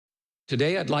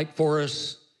Today, I'd like for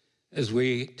us, as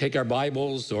we take our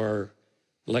Bibles or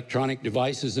electronic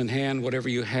devices in hand, whatever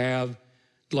you have,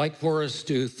 I'd like for us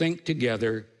to think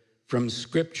together from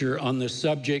Scripture on the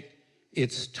subject,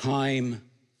 it's time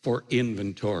for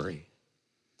inventory.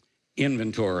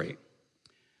 Inventory.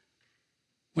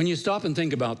 When you stop and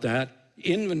think about that,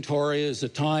 inventory is a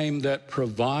time that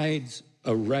provides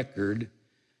a record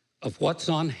of what's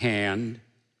on hand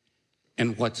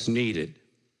and what's needed.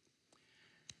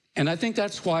 And I think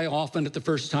that's why often at the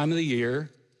first time of the year,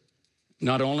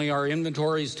 not only are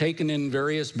inventories taken in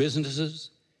various businesses,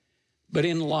 but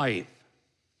in life,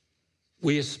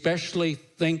 we especially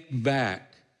think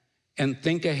back and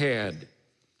think ahead,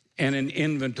 and an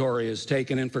inventory is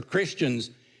taken. And for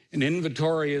Christians, an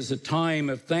inventory is a time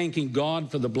of thanking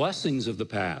God for the blessings of the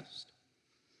past,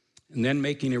 and then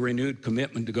making a renewed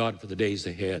commitment to God for the days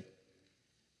ahead.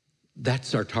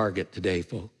 That's our target today,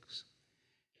 folks.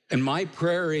 And my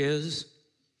prayer is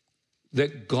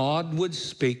that God would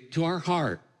speak to our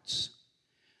hearts.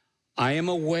 I am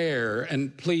aware,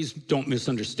 and please don't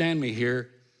misunderstand me here,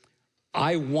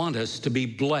 I want us to be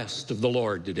blessed of the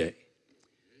Lord today.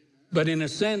 But in a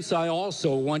sense, I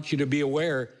also want you to be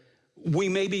aware we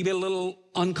may be a little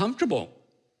uncomfortable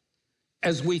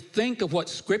as we think of what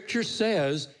Scripture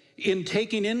says in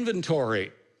taking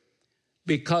inventory.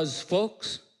 Because,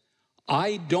 folks,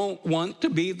 I don't want to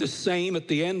be the same at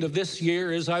the end of this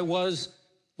year as I was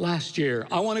last year.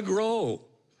 I want to grow.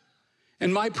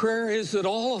 And my prayer is that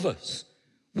all of us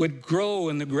would grow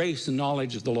in the grace and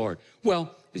knowledge of the Lord.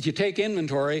 Well, as you take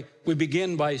inventory, we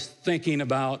begin by thinking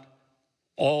about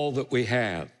all that we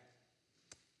have.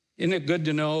 Isn't it good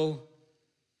to know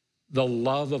the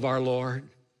love of our Lord?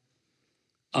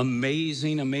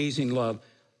 Amazing, amazing love.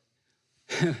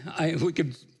 We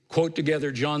could quote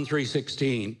together John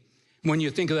 3:16. When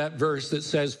you think of that verse that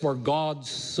says, for God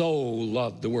so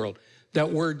loved the world.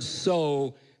 That word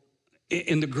so,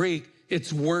 in the Greek,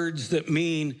 it's words that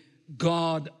mean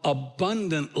God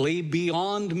abundantly,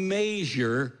 beyond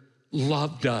measure,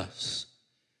 loved us.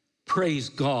 Praise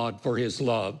God for his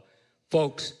love.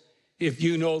 Folks, if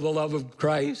you know the love of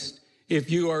Christ,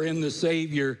 if you are in the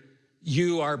Savior,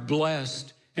 you are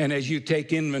blessed. And as you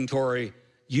take inventory,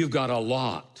 you've got a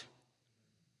lot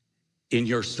in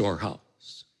your storehouse.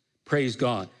 Praise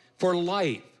God. For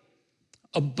life,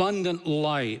 abundant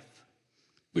life.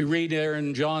 We read there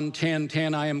in John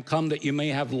 10:10, I am come that you may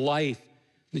have life,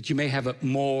 that you may have it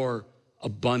more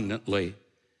abundantly.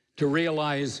 To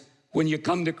realize when you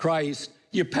come to Christ,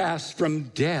 you pass from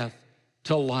death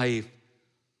to life.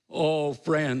 Oh,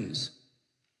 friends,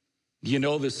 do you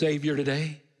know the Savior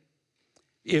today?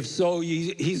 If so,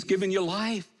 he's given you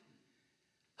life.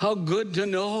 How good to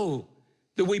know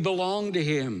that we belong to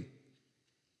him.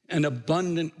 An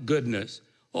abundant goodness.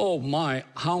 Oh my,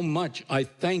 how much I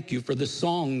thank you for the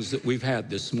songs that we've had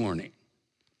this morning.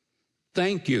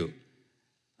 Thank you.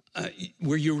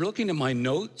 Were you looking at my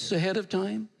notes ahead of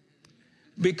time?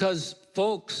 Because,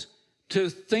 folks, to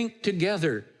think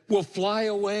together will fly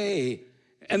away,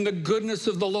 and the goodness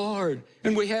of the Lord,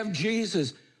 and we have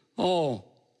Jesus. Oh,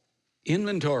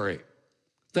 inventory.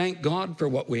 Thank God for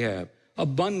what we have.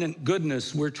 Abundant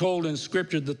goodness. We're told in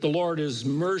Scripture that the Lord is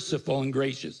merciful and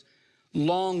gracious,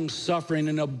 long-suffering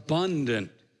and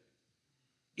abundant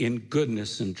in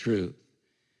goodness and truth.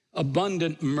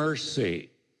 Abundant mercy.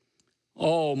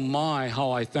 Oh my,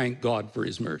 how I thank God for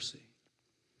his mercy.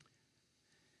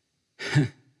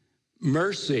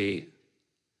 Mercy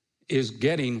is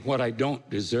getting what I don't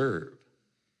deserve.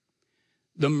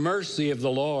 The mercy of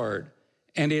the Lord,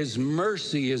 and his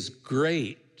mercy is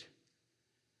great.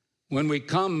 When we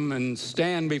come and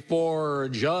stand before a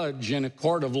judge in a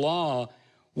court of law,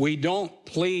 we don't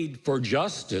plead for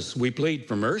justice, we plead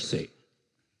for mercy.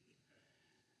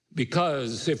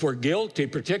 Because if we're guilty,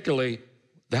 particularly,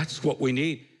 that's what we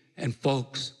need. And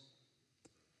folks,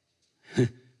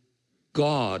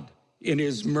 God, in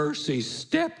his mercy,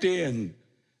 stepped in,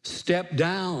 stepped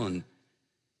down,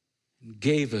 and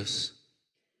gave us,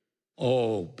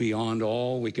 beyond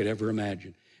all we could ever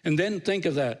imagine. And then think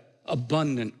of that.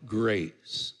 Abundant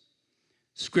grace.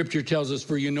 Scripture tells us,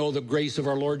 for you know the grace of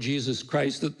our Lord Jesus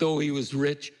Christ, that though he was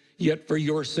rich, yet for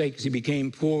your sakes he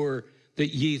became poor,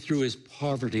 that ye through his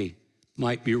poverty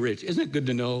might be rich. Isn't it good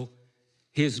to know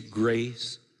his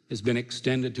grace has been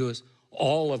extended to us?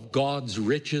 All of God's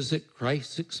riches at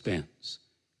Christ's expense.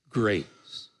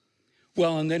 Grace.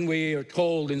 Well, and then we are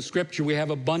told in Scripture we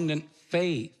have abundant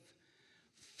faith.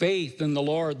 Faith in the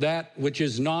Lord, that which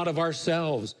is not of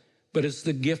ourselves, but it's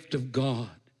the gift of God.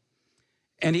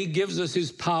 And he gives us his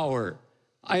power.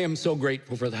 I am so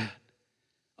grateful for that.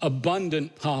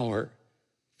 Abundant power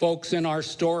folks, in our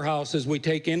storehouse as we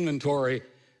take inventory,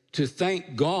 to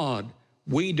thank God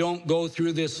we don't go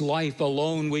through this life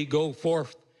alone. We go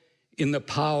forth in the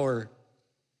power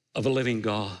of a living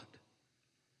God.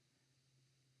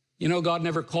 You know, God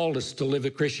never called us to live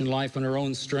a Christian life on our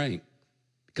own strength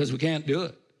because we can't do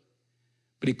it.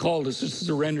 But he called us to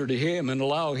surrender to him and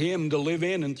allow him to live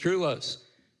in and through us.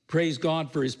 Praise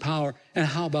God for his power. And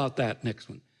how about that next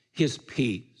one? His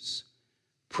peace.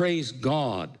 Praise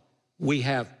God. We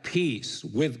have peace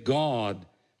with God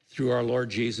through our Lord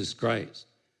Jesus Christ.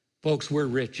 Folks, we're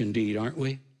rich indeed, aren't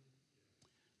we?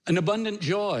 An abundant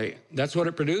joy. That's what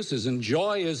it produces. And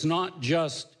joy is not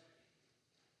just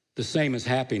the same as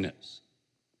happiness.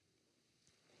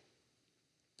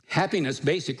 Happiness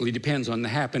basically depends on the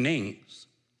happenings.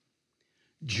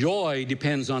 Joy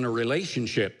depends on a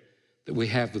relationship that we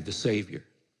have with the Savior.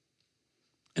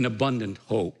 An abundant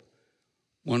hope.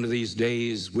 One of these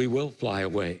days we will fly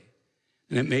away,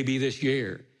 and it may be this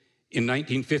year. In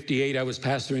 1958, I was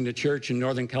pastoring a church in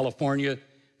Northern California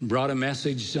and brought a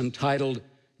message entitled,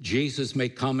 Jesus May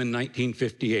Come in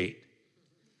 1958.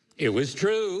 It was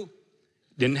true.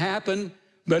 Didn't happen.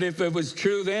 But if it was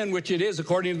true then, which it is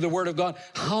according to the Word of God,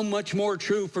 how much more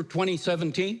true for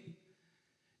 2017?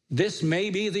 This may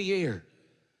be the year.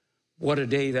 What a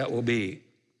day that will be.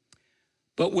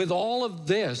 But with all of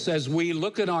this, as we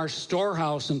look at our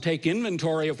storehouse and take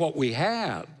inventory of what we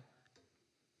have,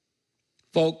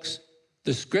 folks,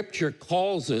 the Scripture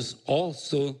calls us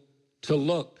also to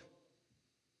look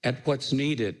at what's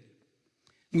needed.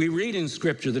 We read in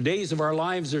Scripture, the days of our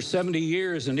lives are 70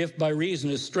 years, and if by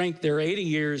reason of strength they're 80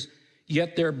 years,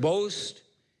 yet their boast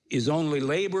is only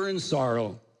labor and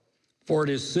sorrow, for it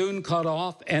is soon cut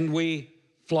off, and we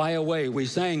fly away. We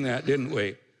sang that, didn't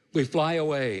we? We fly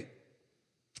away.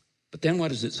 But then what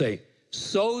does it say?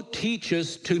 So teach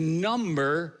us to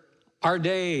number our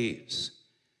days.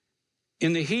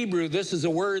 In the Hebrew, this is a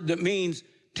word that means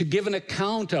to give an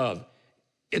account of.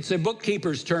 It's a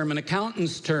bookkeeper's term, an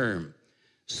accountant's term.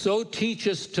 So teach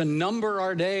us to number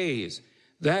our days.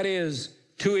 That is,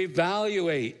 to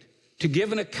evaluate, to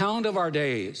give an account of our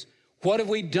days. What have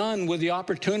we done with the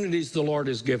opportunities the Lord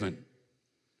has given?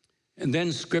 And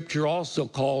then Scripture also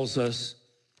calls us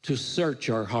to search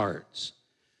our hearts,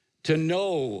 to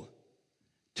know,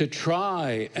 to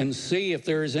try and see if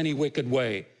there is any wicked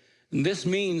way. And this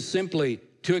means simply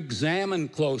to examine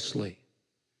closely,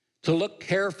 to look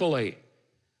carefully.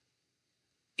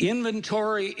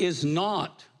 Inventory is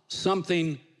not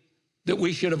something that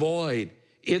we should avoid.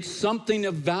 It's something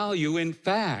of value. In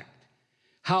fact,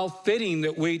 how fitting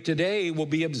that we today will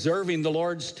be observing the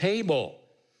Lord's table,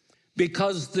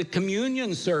 because the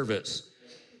communion service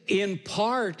in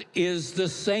part is the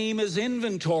same as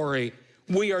inventory.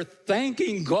 We are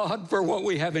thanking God for what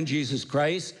we have in Jesus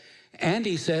Christ, and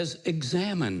he says,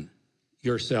 examine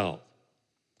yourself.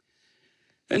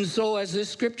 And so, as this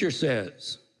Scripture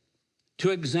says, to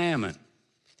examine,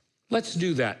 let's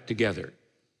do that together.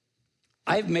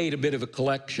 I've made a bit of a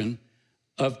collection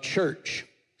of church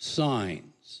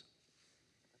signs.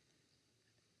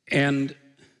 And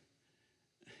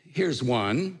here's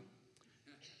one.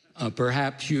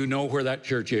 Perhaps you know where that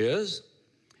church is,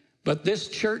 but this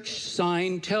church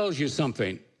sign tells you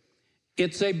something.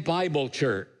 It's a Bible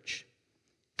church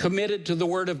committed to the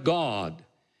Word of God.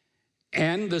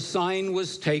 And the sign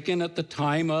was taken at the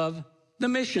time of the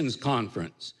missions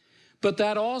conference. But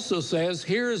that also says,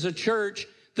 here is a church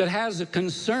that has a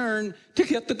concern to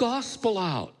get the gospel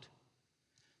out.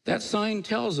 That sign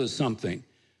tells us something.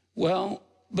 Well,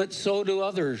 but so do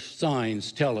other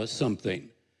signs tell us something.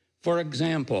 For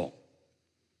example,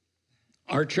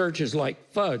 our church is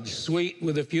like fudge, sweet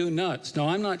with a few nuts. Now,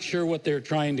 I'm not sure what they're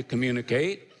trying to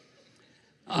communicate.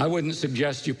 I wouldn't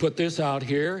suggest you put this out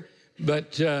here,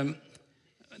 but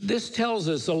this tells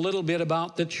us a little bit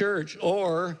about the church.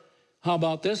 Or how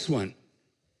about this one?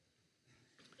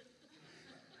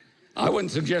 I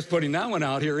wouldn't suggest putting that one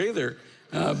out here either.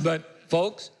 But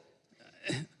folks,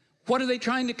 what are they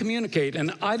trying to communicate?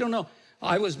 And I don't know.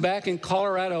 I was back in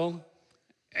Colorado,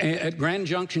 at Grand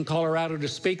Junction, Colorado, to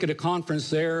speak at a conference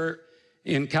there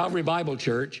in Calvary Bible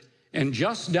Church. And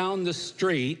just down the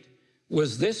street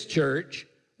was this church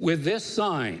with this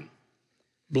sign,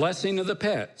 blessing of the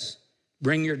pets.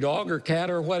 Bring your dog or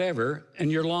cat or whatever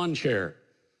and your lawn chair.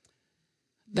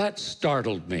 That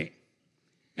startled me.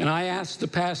 And I asked the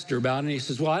pastor about it, and he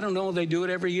says, well, I don't know, they do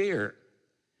it every year.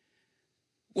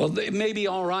 Well, it may be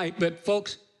all right, but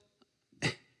folks,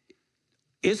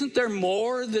 isn't there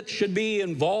more that should be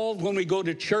involved when we go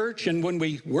to church and when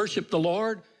we worship the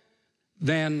Lord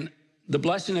than the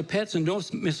blessing of pets? And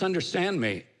don't misunderstand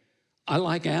me. I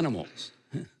like animals.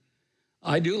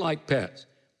 I do like pets.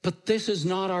 But this is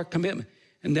not our commitment.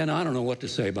 And then I don't know what to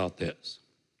say about this.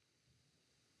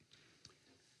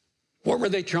 What were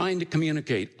they trying to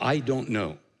communicate? I don't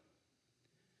know.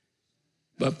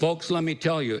 But folks, let me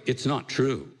tell you, it's not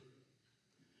true.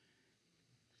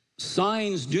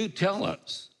 Signs do tell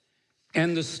us.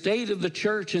 And the state of the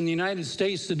church in the United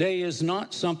States today is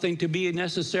not something to be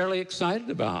necessarily excited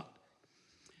about.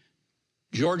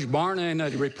 George Barna, in a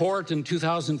report in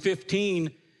 2015,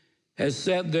 has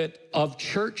said that of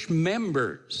church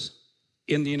members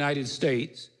in the United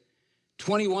States,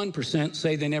 21%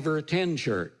 say they never attend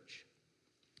church.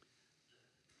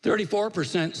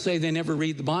 34% say they never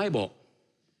read the Bible.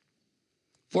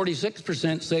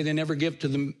 46% say they never give to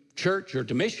the church or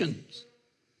to missions.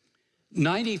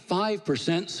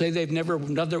 95% say they've never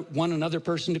won another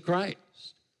person to Christ.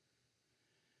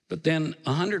 But then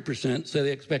 100% say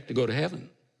they expect to go to heaven.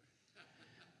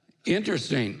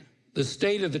 Interesting, the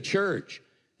state of the church.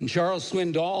 And Charles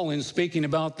Swindoll, in speaking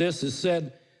about this, has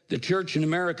said the church in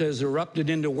America has erupted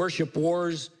into worship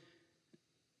wars,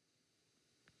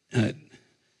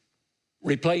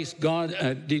 replaced God,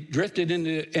 drifted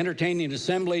into entertaining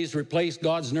assemblies, replaced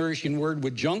God's nourishing word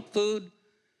with junk food,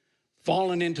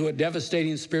 fallen into a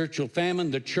devastating spiritual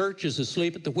famine. The church is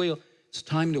asleep at the wheel. It's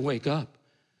time to wake up.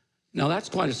 Now, that's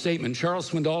quite a statement. Charles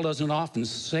Swindoll doesn't often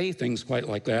say things quite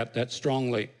like that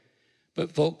strongly.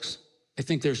 But folks, I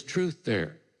think there's truth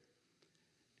there.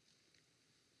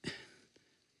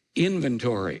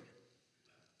 Inventory.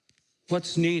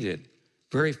 What's needed?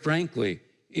 Very frankly,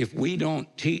 if we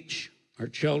don't teach our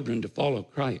children to follow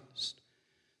Christ,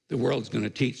 the world's going to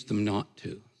teach them not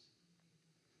to.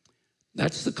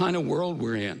 That's the kind of world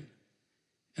we're in.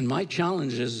 And my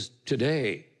challenge is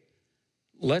today,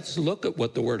 let's look at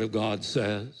what the Word of God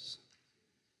says,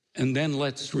 and then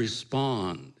let's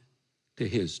respond to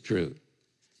His truth.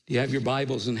 Do you have your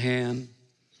Bibles in hand?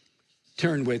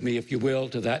 Turn with me, if you will,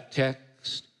 to that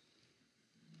text.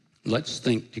 Let's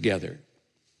think together.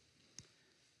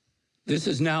 This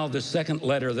is now the second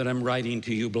letter that I'm writing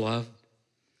to you, beloved.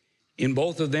 In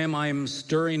both of them, I am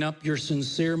stirring up your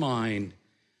sincere mind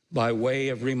by way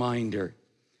of reminder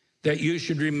that you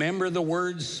should remember the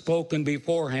words spoken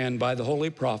beforehand by the holy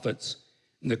prophets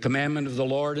and the commandment of the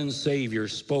Lord and Savior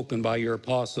spoken by your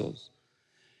apostles.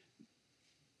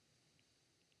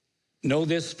 Know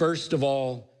this, first of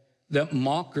all, that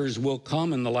mockers will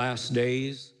come in the last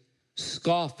days,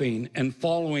 scoffing and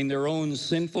following their own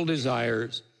sinful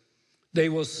desires. They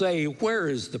will say, where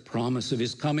is the promise of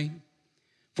his coming?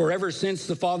 For ever since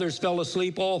the fathers fell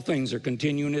asleep, all things are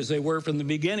continuing as they were from the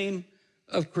beginning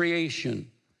of creation.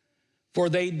 For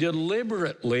they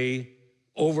deliberately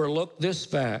overlooked this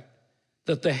fact,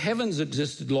 that the heavens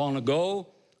existed long ago,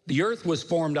 the earth was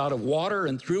formed out of water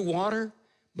and through water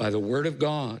by the word of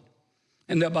God,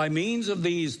 and that by means of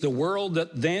these the world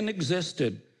that then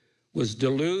existed was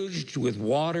deluged with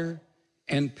water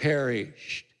and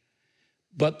perished.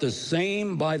 But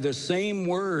by the same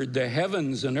word, the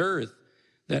heavens and earth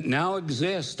that now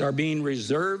exist are being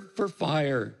reserved for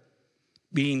fire,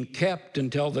 being kept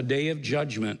until the day of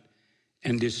judgment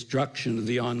and destruction of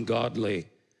the ungodly.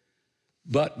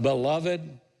 But,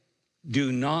 beloved,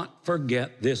 do not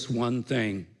forget this one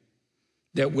thing,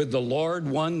 that with the Lord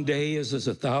 1 day is as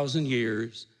 1,000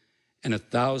 years, and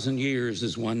 1,000 years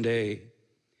is 1 day.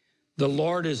 The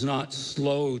Lord is not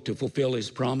slow to fulfill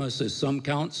his promise, as some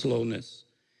count slowness,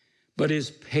 but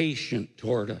is patient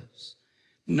toward us,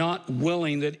 not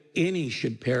willing that any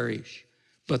should perish,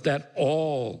 but that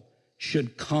all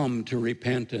should come to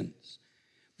repentance.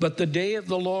 But the day of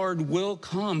the Lord will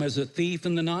come as a thief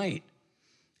in the night,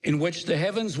 in which the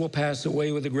heavens will pass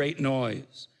away with a great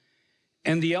noise,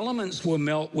 and the elements will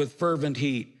melt with fervent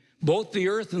heat. Both the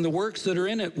earth and the works that are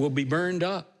in it will be burned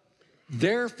up.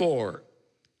 Therefore,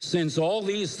 since all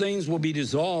these things will be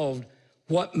dissolved,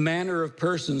 what manner of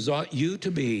persons ought you to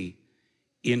be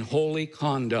in holy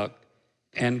conduct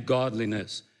and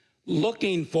godliness,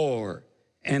 looking for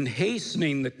and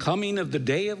hastening the coming of the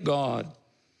day of God,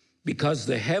 because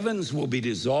the heavens will be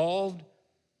dissolved,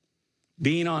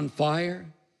 being on fire,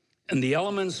 and the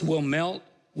elements will melt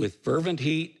with fervent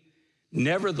heat.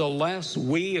 Nevertheless,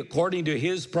 we, according to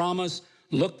his promise,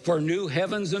 look for new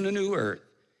heavens and a new earth,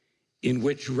 in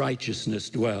which righteousness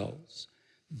dwells.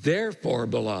 Therefore,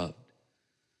 beloved,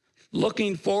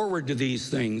 looking forward to these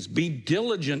things, be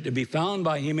diligent to be found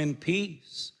by him in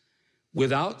peace,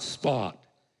 without spot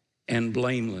and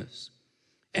blameless.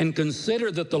 And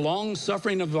consider that the long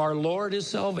suffering of our Lord is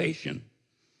salvation,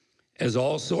 as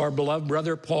also our beloved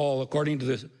brother Paul, according to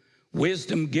the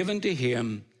wisdom given to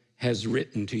him, has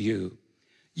written to you.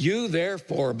 You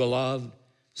therefore, beloved,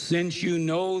 since you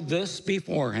know this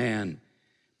beforehand,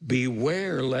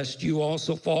 Beware lest you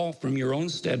also fall from your own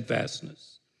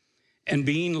steadfastness, and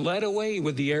being led away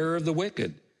with the error of the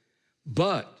wicked,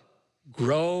 but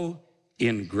grow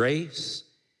in grace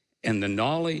and the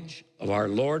knowledge of our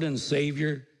Lord and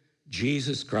Savior,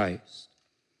 Jesus Christ.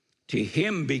 To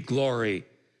him be glory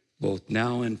both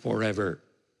now and forever.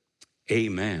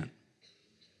 Amen.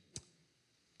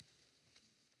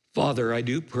 Father, I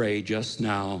do pray just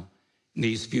now in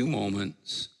these few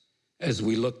moments as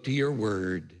we look to your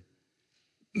word,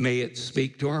 may it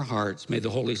speak to our hearts. May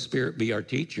the Holy Spirit be our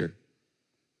teacher.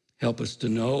 Help us to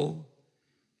know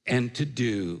and to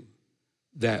do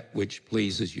that which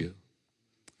pleases you.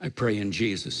 I pray in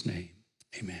Jesus' name,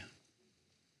 amen.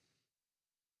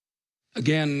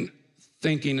 Again,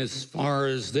 thinking as far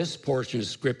as this portion of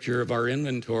Scripture of our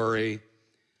inventory,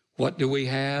 what do we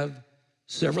have?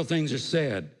 Several things are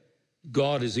said.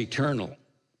 God is eternal.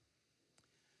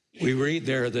 We read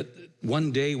there that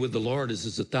one day with the Lord is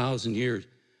as 1,000 years.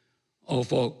 Oh,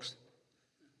 folks,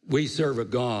 we serve a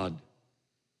God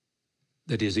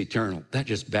that is eternal. That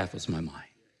just baffles my mind.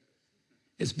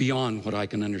 It's beyond what I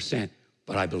can understand,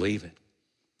 but I believe it.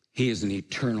 He is an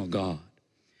eternal God.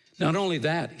 Not only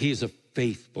that, he is a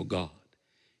faithful God.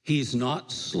 He's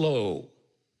not slow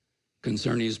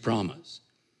concerning his promise.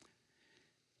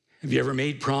 Have you ever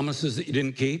made promises that you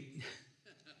didn't keep?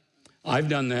 I've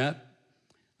done that.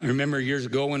 I remember years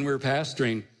ago when we were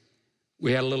pastoring,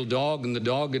 we had a little dog, and the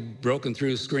dog had broken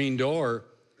through a screen door.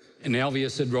 And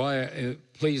Elvia said, Roy,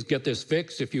 please get this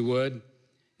fixed if you would.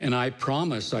 And I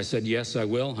promised. I said, yes, I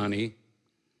will, honey.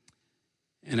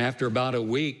 And after about a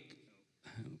week,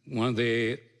 one of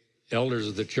the elders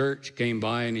of the church came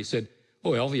by and he said,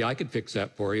 oh, Elvia, I could fix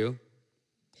that for you.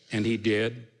 And he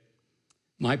did.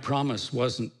 My promise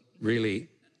wasn't really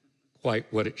quite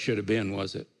what it should have been,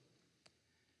 was it?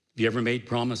 Have you ever made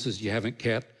promises you haven't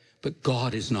kept? But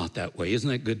God is not that way. Isn't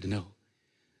that good to know?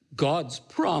 God's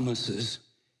promises,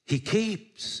 he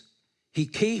keeps. He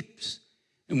keeps.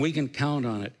 And we can count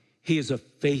on it. He is a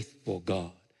faithful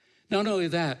God. Not only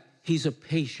that, he's a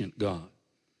patient God.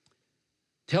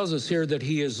 Tells us here that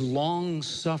he is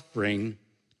long-suffering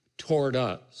toward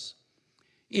us.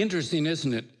 Interesting,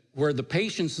 isn't it? Where the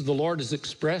patience of the Lord is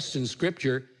expressed in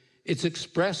Scripture, it's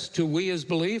expressed to we as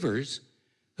believers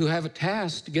who have a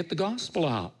task to get the gospel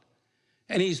out.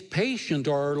 And he's patient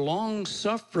or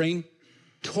long-suffering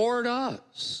toward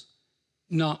us,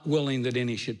 not willing that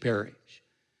any should perish.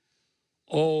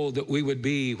 Oh, that we would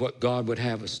be what God would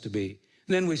have us to be.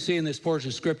 And then we see in this portion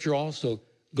of Scripture also,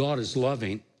 God is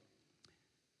loving.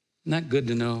 Isn't that good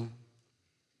to know?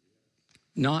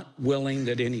 Not willing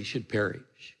that any should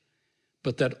perish,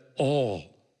 but that all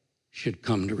should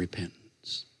come to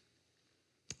repentance.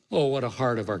 Oh, what a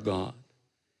heart of our God.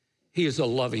 He is a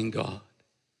loving God.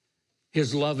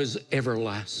 His love is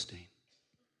everlasting.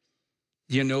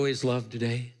 Do you know his love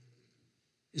today?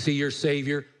 Is he your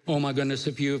Savior? Oh my goodness,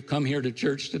 if you have come here to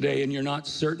church today and you're not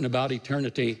certain about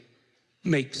eternity,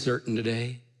 make certain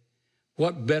today.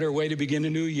 What better way to begin a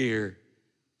new year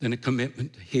than a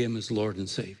commitment to him as Lord and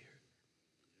Savior?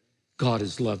 God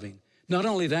is loving. Not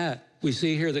only that, we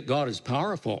see here that God is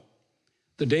powerful.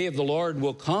 The day of the Lord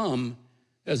will come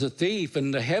as a thief,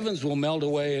 and the heavens will melt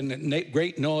away in a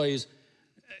great noise.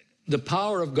 The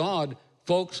power of God,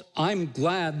 folks, I'm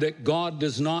glad that God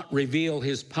does not reveal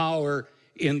his power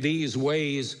in these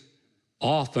ways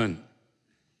often.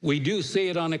 We do see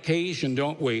it on occasion,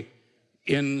 don't we?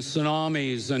 In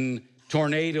tsunamis and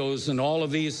tornadoes and all of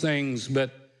these things,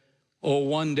 but oh,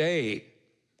 one day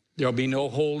there'll be no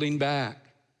holding back.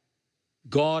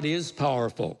 God is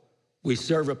powerful. We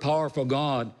serve a powerful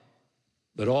God,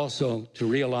 but also to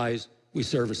realize we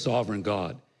serve a sovereign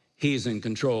God. He's in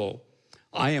control.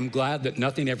 I am glad that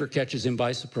nothing ever catches him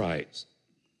by surprise.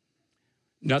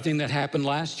 Nothing that happened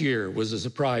last year was a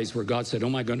surprise where God said, oh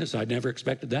my goodness, I'd never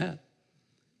expected that.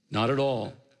 Not at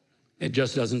all. It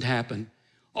just doesn't happen.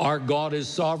 Our God is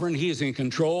sovereign. He is in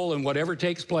control, and whatever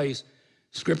takes place,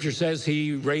 Scripture says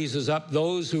he raises up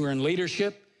those who are in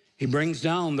leadership. He brings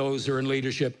down those who are in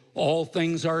leadership. All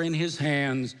things are in his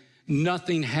hands.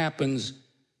 Nothing happens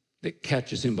that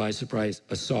catches him by surprise,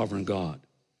 a sovereign God.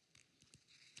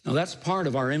 Now, that's part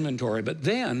of our inventory. But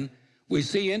then we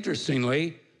see,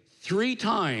 interestingly, 3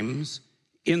 times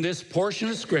in this portion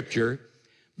of Scripture,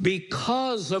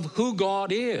 because of who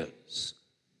God is,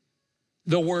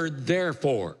 the word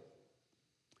therefore.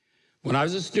 When I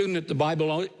was a student at the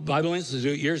Bible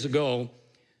Institute years ago,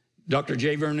 Dr.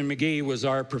 J. Vernon McGee was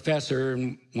our professor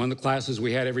in one of the classes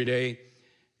we had every day.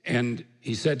 And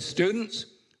he said, students,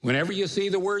 whenever you see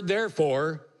the word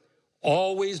therefore,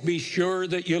 always be sure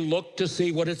that you look to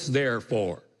see what it's there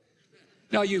for.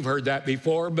 Now, you've heard that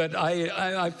before, but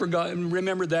I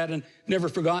remembered that and never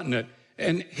forgotten it.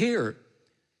 And here,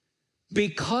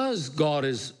 because God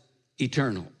is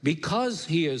eternal, because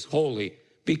he is holy,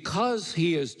 because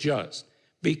he is just,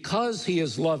 because he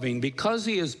is loving, because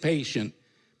he is patient,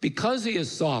 because he is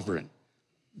sovereign,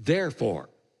 therefore,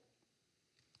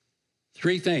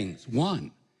 three things.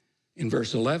 One, in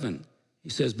verse 11, he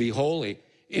says, be holy.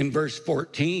 In verse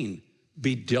 14,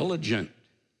 be diligent.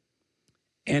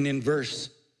 And in verse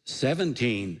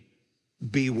 17,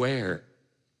 beware.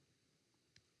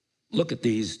 Look at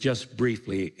these just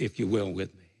briefly, if you will,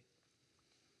 with me.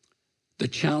 The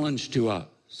challenge to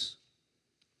us.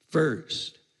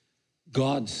 First,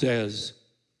 God says,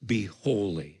 be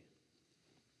holy.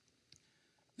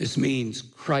 This means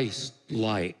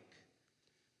Christ-like,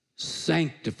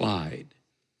 sanctified,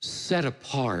 set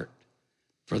apart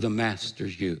for the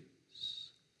master's use.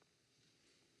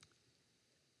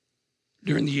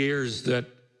 During the years that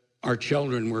our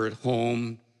children were at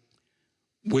home,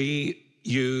 we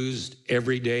used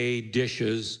everyday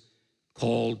dishes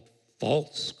called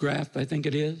Pfaltzgraff, I think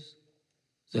it is.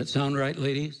 Does that sound right,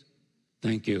 ladies?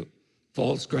 Thank you.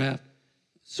 Pfaltzgraff,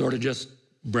 sort of just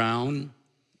brown,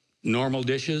 normal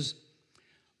dishes.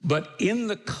 But in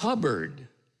the cupboard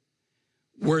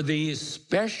were these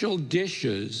special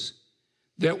dishes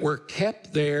that were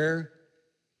kept there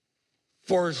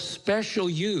for special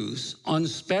use on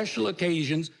special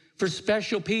occasions for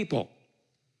special people.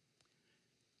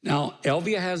 Now,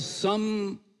 Elvia has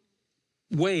some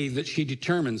way that she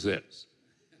determines this.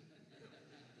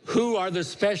 Who are the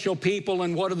special people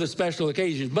and what are the special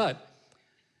occasions? But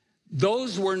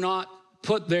those were not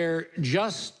put there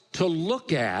just to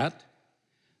look at.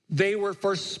 They were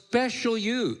for special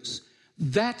use.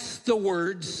 That's the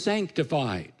word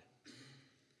sanctified.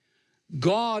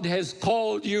 God has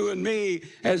called you and me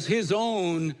as his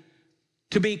own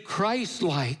to be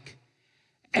Christ-like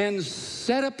and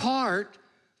set apart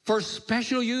for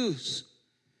special use,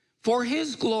 for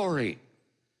his glory,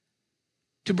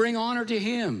 to bring honor to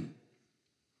him.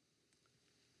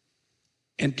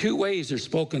 And two ways are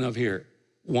spoken of here.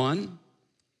 One,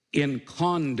 in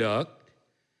conduct.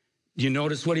 Do you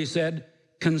notice what he said?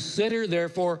 Consider,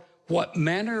 therefore, what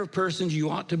manner of persons you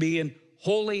ought to be in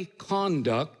holy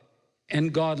conduct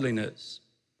and godliness.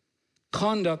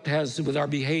 Conduct has to do with our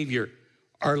behavior,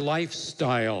 our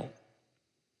lifestyle.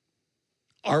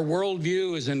 Our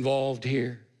worldview is involved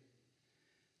here.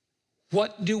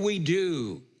 What do we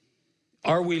do?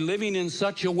 Are we living in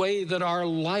such a way that our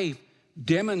life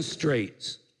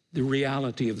demonstrates the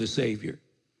reality of the Savior?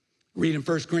 Read in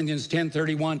 1 Corinthians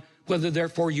 10:31, whether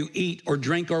therefore you eat or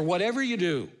drink or whatever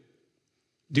you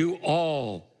do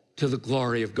all to the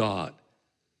glory of God.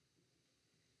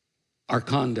 Our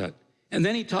conduct. And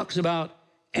then he talks about,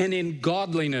 and in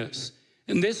godliness.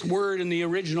 And this word in the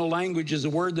original language is a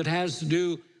word that has to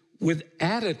do with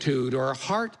attitude or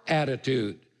heart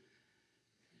attitude.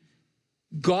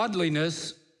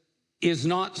 Godliness is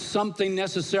not something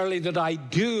necessarily that I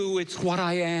do, it's what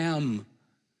I am.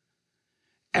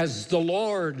 As the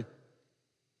Lord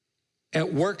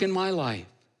at work in my life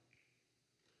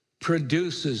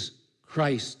produces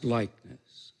Christ-likeness.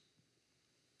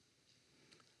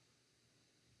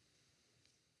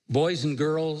 Boys and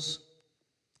girls,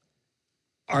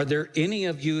 are there any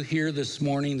of you here this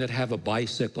morning that have a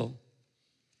bicycle?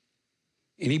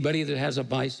 Anybody that has a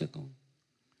bicycle?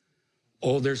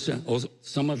 Oh,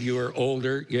 some of you are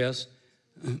older, yes.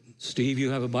 Steve, you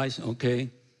have a bicycle, okay.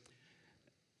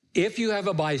 If you have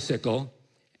a bicycle,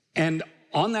 and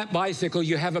on that bicycle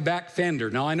you have a back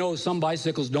fender. Now, I know some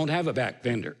bicycles don't have a back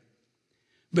fender.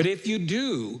 But if you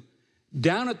do,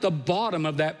 down at the bottom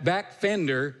of that back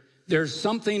fender, there's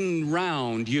something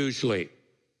round usually.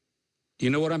 Do you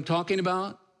know what I'm talking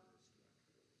about?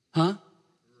 Huh?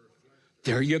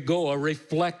 There you go, a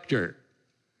reflector.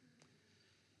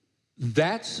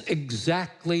 That's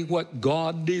exactly what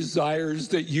God desires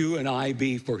that you and I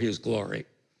be for his glory.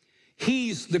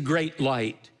 He's the great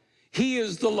light. He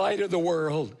is the light of the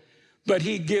world. But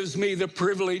he gives me the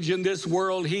privilege in this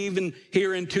world, even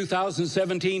here in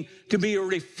 2017, to be a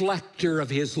reflector of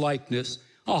his likeness,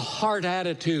 a heart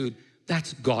attitude.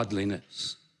 That's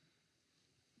godliness.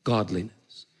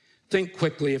 Godliness. Think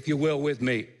quickly, if you will, with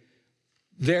me.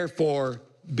 Therefore,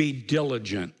 be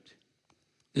diligent.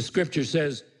 The scripture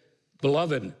says,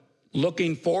 beloved,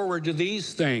 looking forward to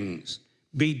these things,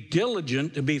 be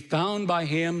diligent to be found by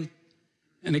him.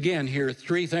 And again, here are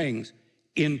three things: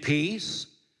 in peace,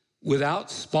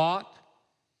 without spot,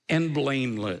 and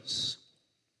blameless.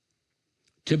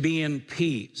 To be in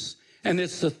peace. And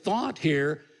it's the thought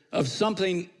here of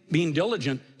something being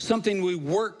diligent, something we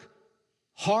work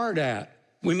hard at,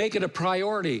 We make it a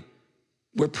priority.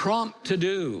 We're prompt to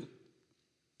do,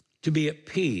 to be at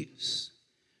peace.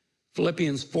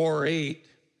 Philippians 4:8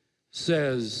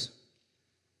 says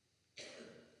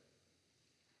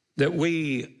that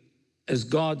we, as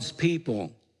God's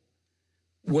people,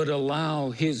 would allow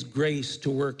his grace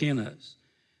to work in us,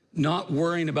 not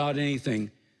worrying about anything,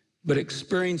 but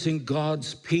experiencing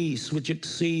God's peace, which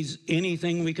exceeds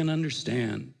anything we can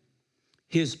understand.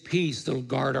 His peace that'll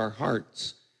guard our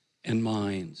hearts and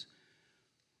minds.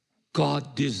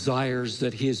 God desires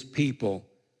that his people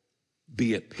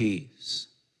be at peace.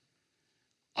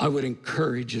 I would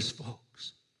encourage us,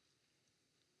 folks,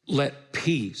 let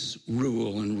peace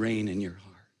rule and reign in your heart.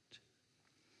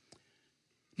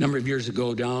 A number of years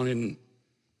ago, down in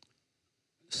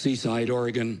Seaside,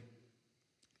 Oregon,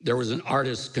 there was an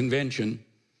artists' convention,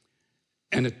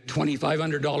 and a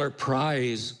 $2,500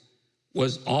 prize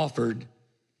was offered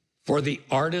for the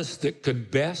artist that could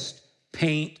best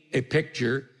paint a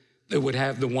picture that would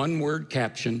have the one-word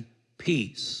caption,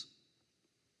 peace.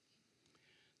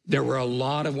 There were a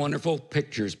lot of wonderful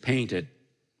pictures painted.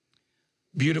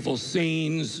 Beautiful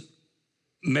scenes,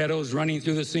 meadows running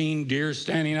through the scene, deer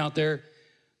standing out there.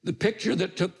 The picture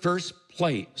that took first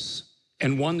place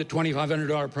and won the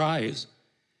 $2,500 prize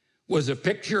was a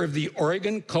picture of the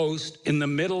Oregon coast in the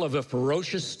middle of a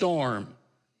ferocious storm.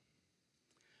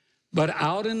 But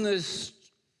out in this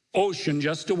ocean,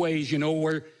 just a ways, you know,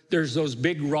 where there's those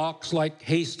big rocks like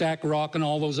Haystack Rock and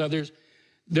all those others,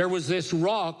 there was this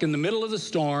rock in the middle of the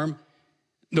storm.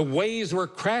 The waves were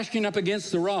crashing up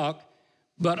against the rock,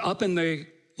 but up in the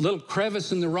little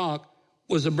crevice in the rock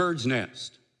was a bird's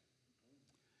nest.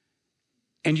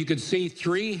 And you could see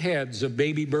 3 heads of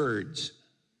baby birds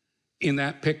in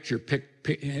that picture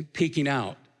peeking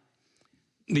out.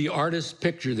 The artist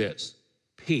pictured this,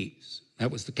 peace.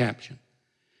 That was the caption.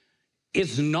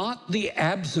 It's not the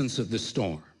absence of the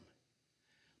storm,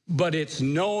 but it's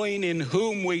knowing in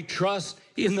whom we trust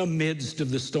in the midst of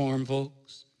the storm,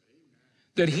 folks.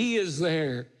 That he is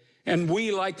there. And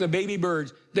we, like the baby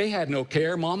birds, they had no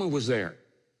care. Mama was there.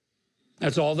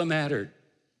 That's all that mattered.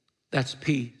 That's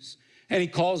peace. And he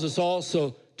calls us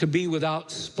also to be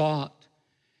without spot.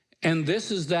 And this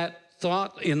is that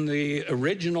thought in the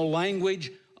original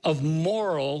language of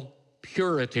moral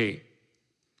purity.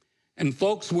 And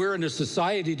folks, we're in a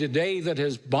society today that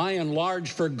has by and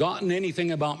large forgotten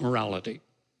anything about morality.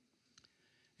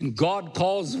 And God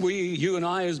calls you and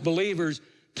I as believers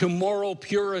to moral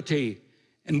purity.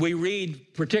 And we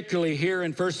read particularly here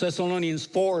in 1 Thessalonians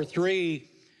 4:3,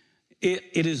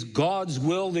 it is God's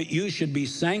will that you should be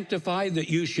sanctified, that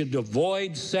you should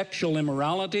avoid sexual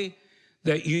immorality,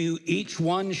 that you each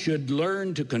one should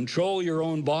learn to control your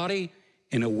own body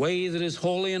in a way that is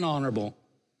holy and honorable,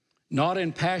 not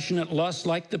in passionate lust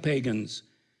like the pagans,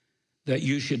 that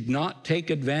you should not take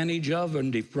advantage of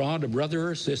and defraud a brother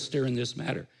or sister in this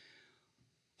matter.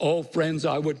 Oh, friends,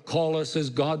 I would call us as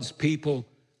God's people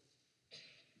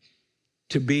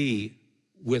to be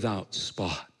without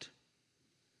spot.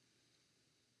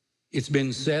 It's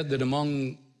been said that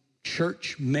among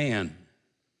church men,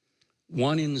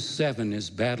 1 in 7 is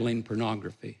battling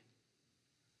pornography.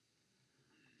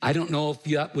 I don't know if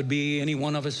that would be any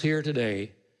one of us here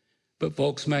today, but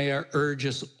folks, may I urge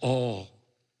us all,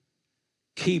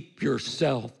 keep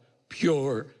yourself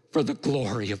pure for the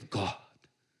glory of God.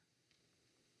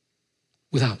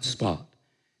 Without spot.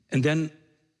 And then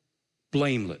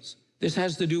blameless. This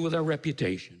has to do with our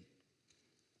reputation.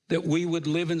 That we would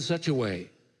live in such a way.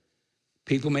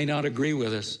 People may not agree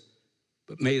with us,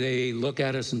 but may they look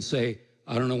at us and say,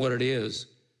 I don't know what it is,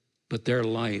 but their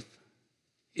life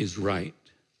is right.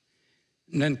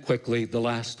 And then quickly, the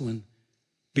last one,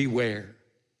 beware,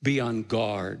 be on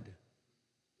guard,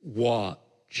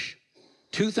 watch.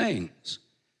 2 things,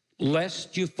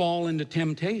 lest you fall into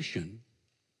temptation,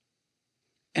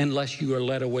 unless you are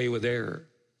led away with error.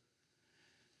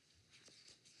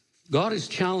 God has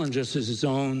challenged us as his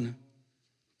own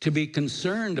to be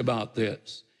concerned about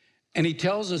this. And he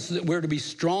tells us that we're to be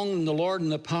strong in the Lord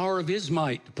and the power of his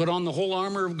might, to put on the whole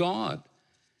armor of God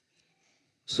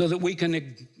so that we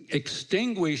can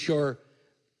extinguish or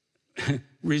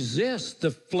resist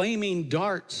the flaming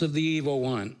darts of the evil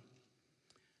one.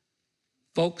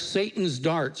 Folks, Satan's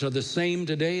darts are the same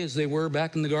today as they were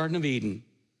back in the Garden of Eden.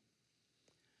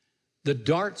 The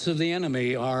darts of the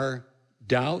enemy are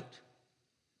doubt,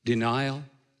 denial,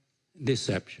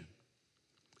 deception.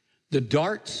 The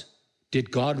darts,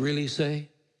 did God really say?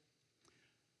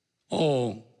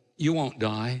 Oh, you won't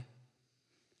die.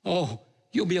 Oh,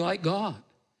 you'll be like God.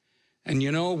 And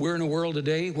you know, we're in a world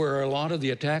today where a lot of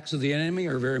the attacks of the enemy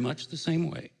are very much the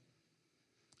same way.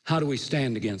 How do we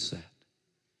stand against that?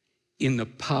 in the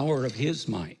power of his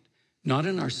might, not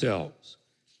in ourselves,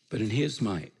 but in his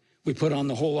might. We put on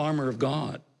the whole armor of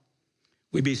God.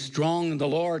 We be strong in the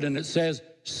Lord, and it says,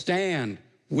 stand,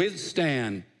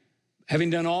 withstand,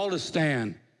 having done all to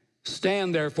stand.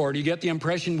 Stand, therefore. Do you get the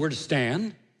impression we're to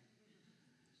stand?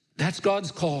 That's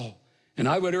God's call. And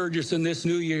I would urge us in this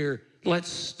new year, let's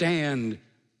stand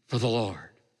for the Lord,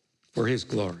 for his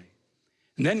glory.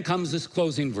 And then comes this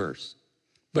closing verse.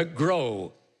 But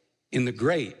grow in the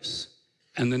grace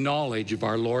and the knowledge of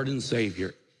our Lord and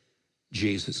Savior,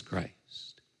 Jesus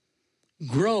Christ.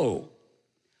 Grow.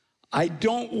 I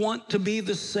don't want to be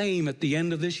the same at the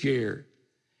end of this year.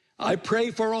 I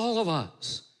pray for all of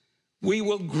us. We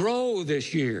will grow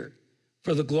this year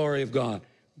for the glory of God.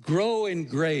 Grow in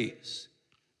grace.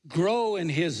 Grow in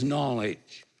his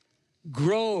knowledge.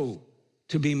 Grow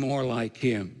to be more like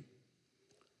him.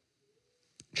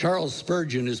 Charles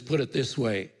Spurgeon has put it this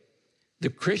way: the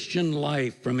Christian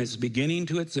life from its beginning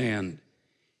to its end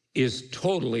is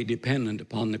totally dependent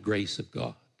upon the grace of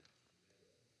God.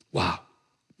 Wow,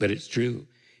 but it's true.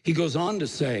 He goes on to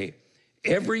say,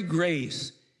 every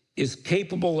grace is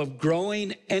capable of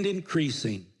growing and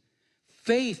increasing.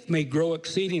 Faith may grow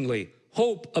exceedingly,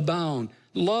 hope abound,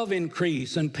 love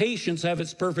increase, and patience have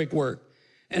its perfect work.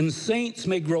 And saints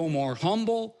may grow more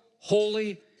humble,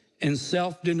 holy, and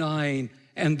self-denying,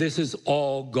 and this is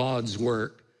all God's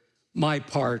work. My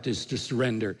part is to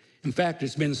surrender. In fact,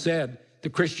 it's been said, the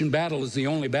Christian battle is the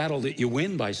only battle that you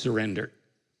win by surrender.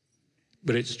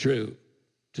 But it's true,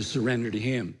 to surrender to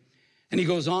him. And he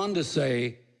goes on to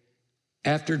say,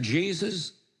 after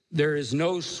Jesus, there is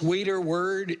no sweeter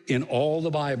word in all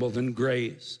the Bible than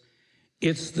grace.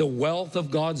 It's the wealth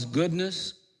of God's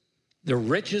goodness, the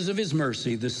riches of his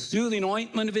mercy, the soothing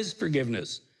ointment of his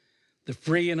forgiveness, the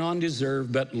free and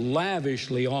undeserved but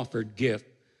lavishly offered gift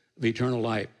of eternal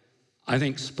life. I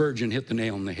think Spurgeon hit the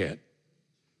nail on the head.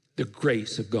 The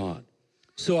grace of God.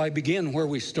 So I begin where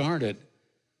we started.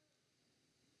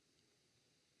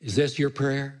 Is this your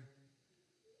prayer?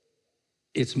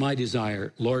 It's my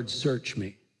desire. Lord, search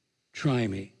me, try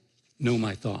me, know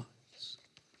my thoughts.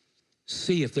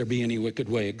 See if there be any wicked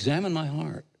way. Examine my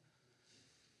heart.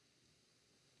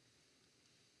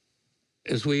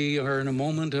 As we are in a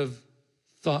moment of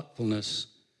thoughtfulness,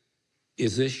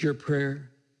 is this your prayer?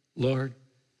 Lord,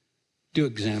 do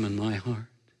examine my heart.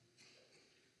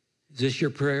 Is this your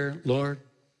prayer? Lord,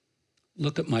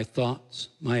 look at my thoughts,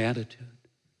 my attitude.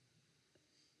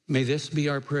 May this be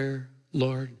our prayer.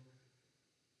 Lord,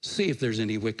 see if there's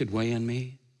any wicked way in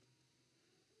me.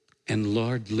 And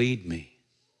Lord, lead me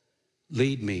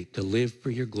to live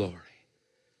for your glory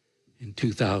in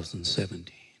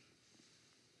 2017.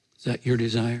 Is that your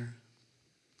desire?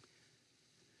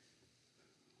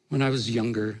 When I was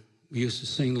younger, we used to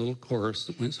sing a little chorus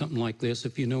that went something like this.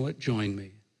 If you know it, join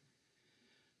me.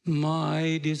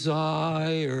 My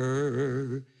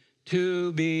desire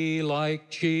to be like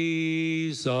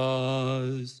Jesus,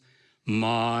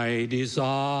 my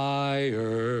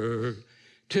desire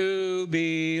to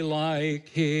be like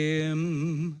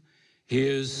him,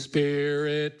 his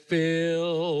Spirit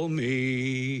fill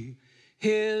me,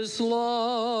 his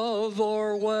love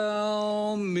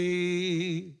overwhelm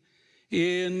me,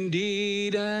 in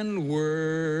deed and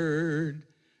word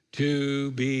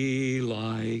to be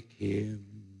like him.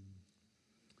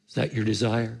 Is that your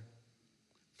desire?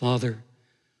 Father,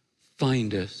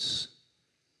 find us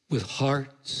with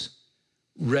hearts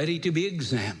ready to be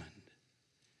examined.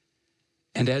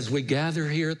 And as we gather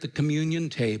here at the communion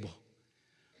table,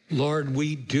 Lord,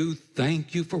 we do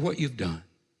thank you for what you've done.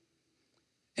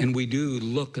 And we do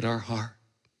look at our heart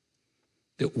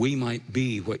that we might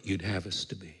be what you'd have us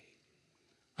to be.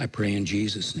 I pray in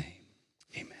Jesus' name.